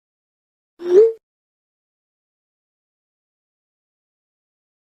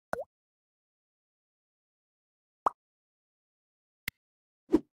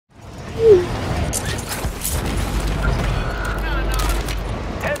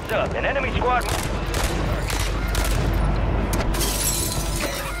Heads up, an enemy squad.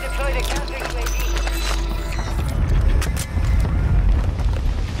 Deploy the counter UAV.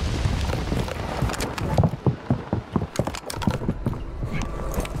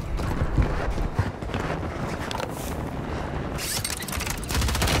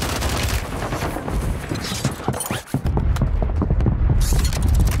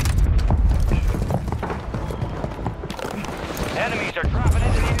 Enemies are dropping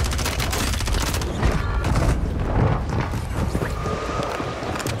into the air.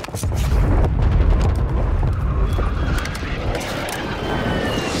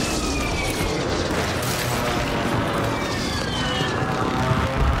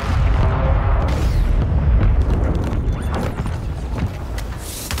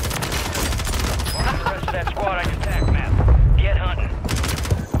 Mark the rest of that squad on your attack map. Get hunting.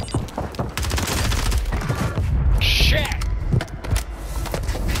 Shit!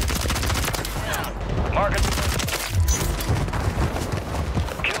 Mark it.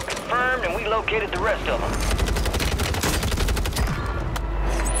 Kill confirmed, and we located the rest of them.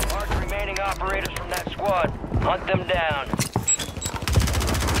 Mark the remaining operators from that squad. Hunt them down.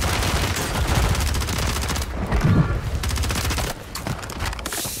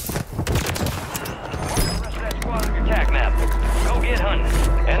 Mark the rest of that squad on your attack map. Go get hunting.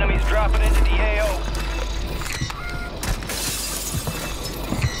 Enemies dropping into the AO.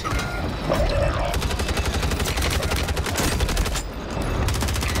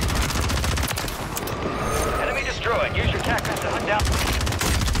 Enemy destroyed. Use your tactics to hunt down.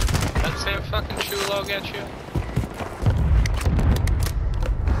 That same fucking chulo get you?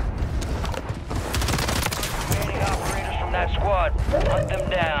 Remaining operators from that squad. Hunt them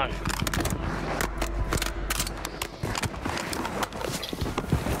down.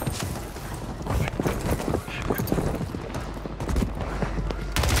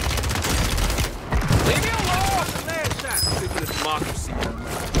 Leave me alone! Stick to the democracy.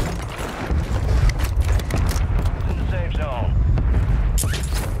 In the safe zone.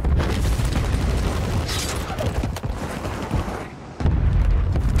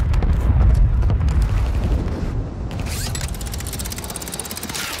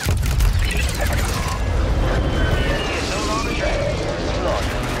 The enemy is no longer tracked. We lost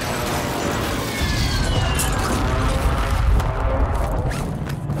him.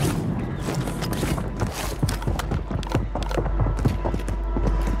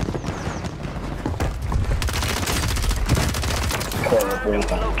 We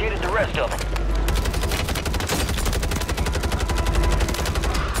located the rest of them.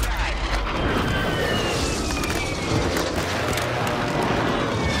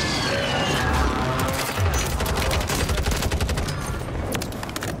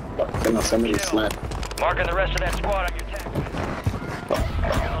 Somebody slept. Marking the rest of that squad on your attack.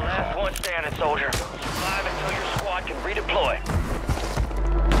 You're the last one standing, soldier. Survive until your squad can redeploy.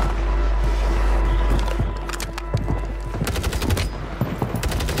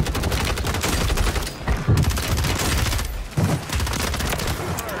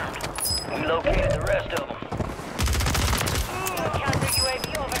 We located the rest of them. Counter UAV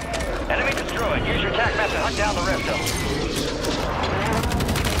overhead. Enemy destroyed. Use your attack map to hunt down the rest of them.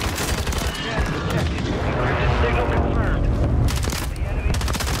 Encrypted signal confirmed. The enemy.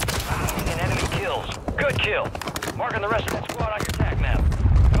 An enemy kills. Good kill. Marking the rest of that squad on your attack map.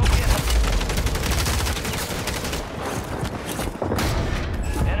 Go get them.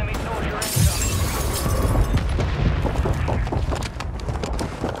 Enemy soldier incoming.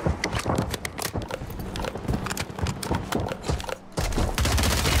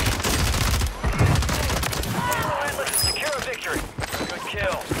 Relentless and secure a victory. Good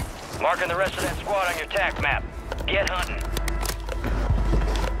kill. Marking the rest of that squad on your attack map. Get hunting.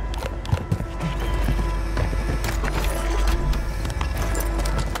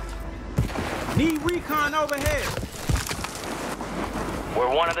 Need recon overhead.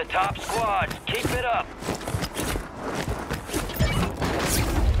 We're one of the top squads. Keep it up.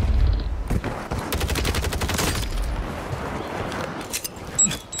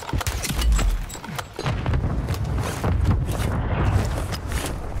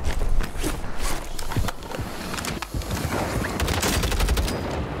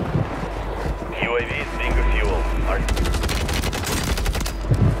 UAV is finger fuel.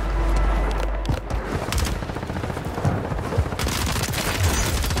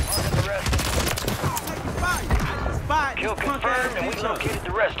 Kill confirmed, and we located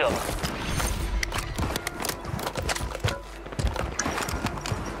the rest of them.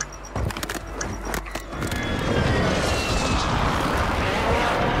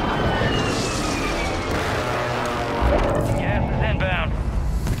 Gas is inbound.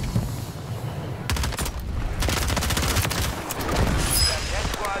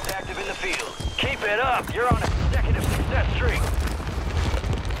 You're on a consecutive success streak.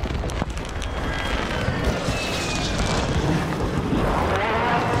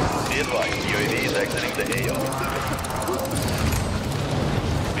 Be advised, UAV is exiting the AO.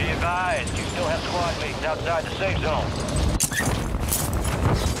 Be advised, you still have squad mates outside the safe zone.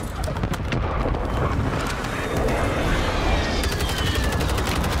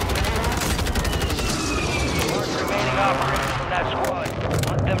 Mark remaining operators from that squad.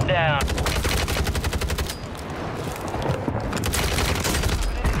 Hunt them down.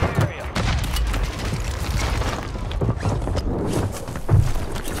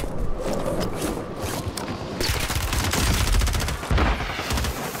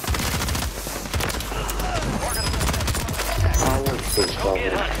 Go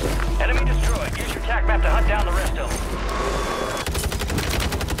get hunting. Enemy destroyed. Use your tac map to hunt down the rest of them.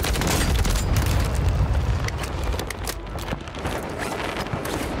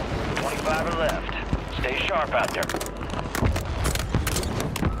 $25 are left. Stay sharp out there.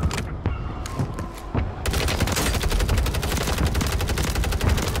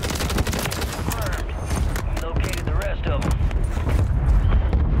 Confirmed. We located the rest of them.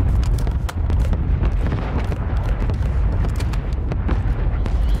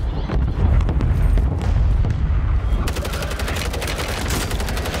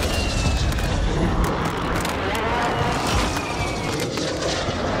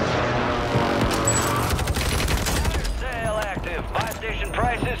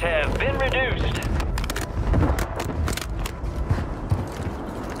 Prices have been reduced.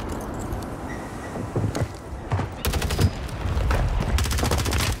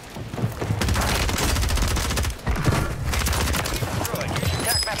 Destroyed. Use your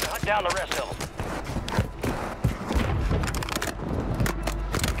tac map to hunt down the rest of them.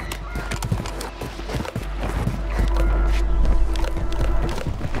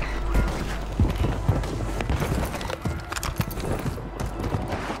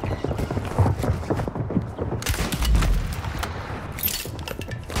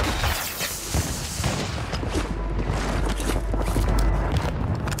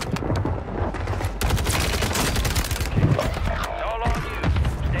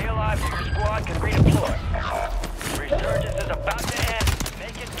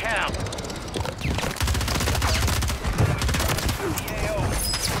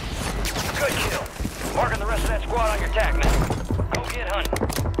 Marking the rest of that squad on your tac map. Go get hunting.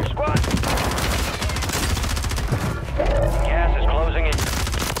 Your squad. Gas is closing in.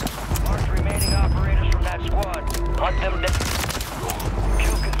 Mark the remaining operators from that squad. Hunt them down.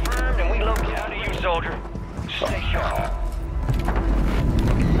 Kill confirmed, and we locate out of you, soldier. Stay sharp.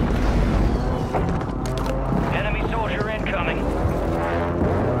 Enemy soldier incoming.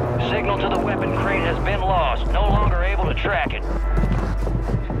 Signal to the weapon crate has been lost. No longer able to track it.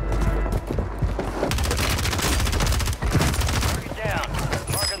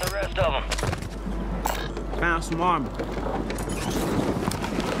 Of them. Found some armor.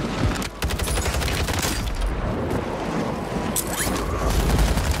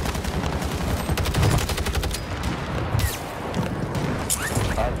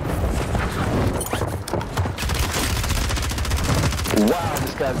 Wow,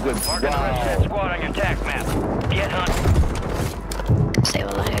 this guy's good. Marking the rest of that squad on your tac map. Get hunting. Stay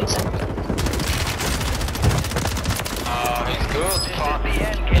alive. He's good. This is the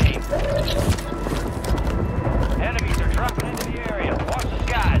end game. Enemies are dropping into the area. Watch the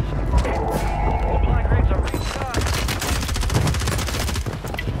skies. Supply crates are restocked.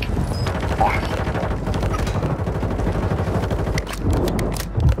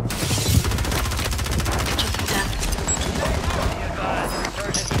 Be advised,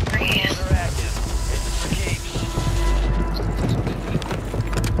 resurgence are active. It's escapes.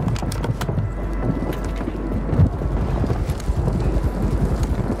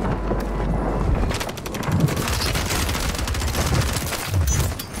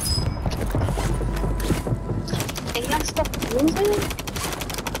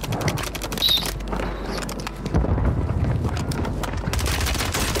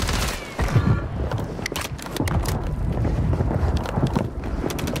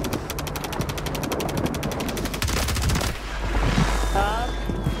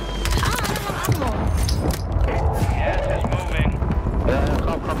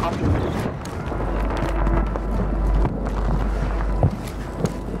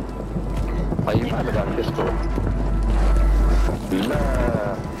 Are you mad about pistol?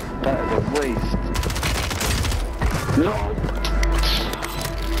 Nah, that is a waste. No!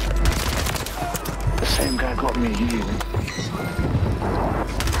 The same guy got me here.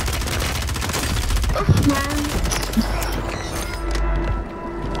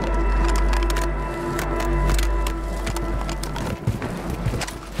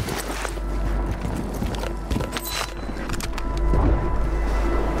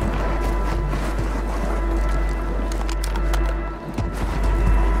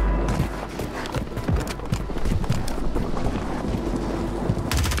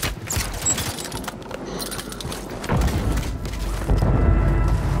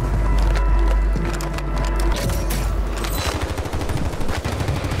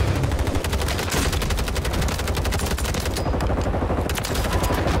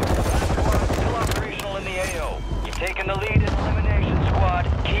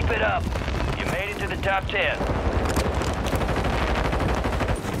 top 10.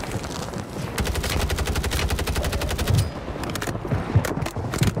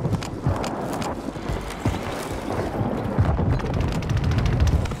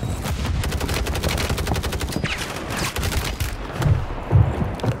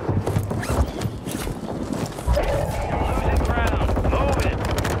 Losing ground. Move it.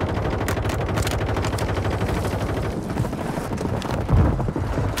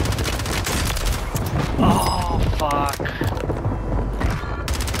 Oh, fuck.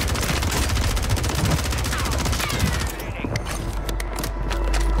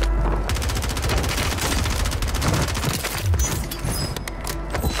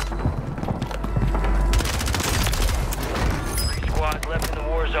 Three squads left in the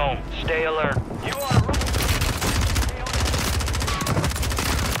war zone. Stay alert.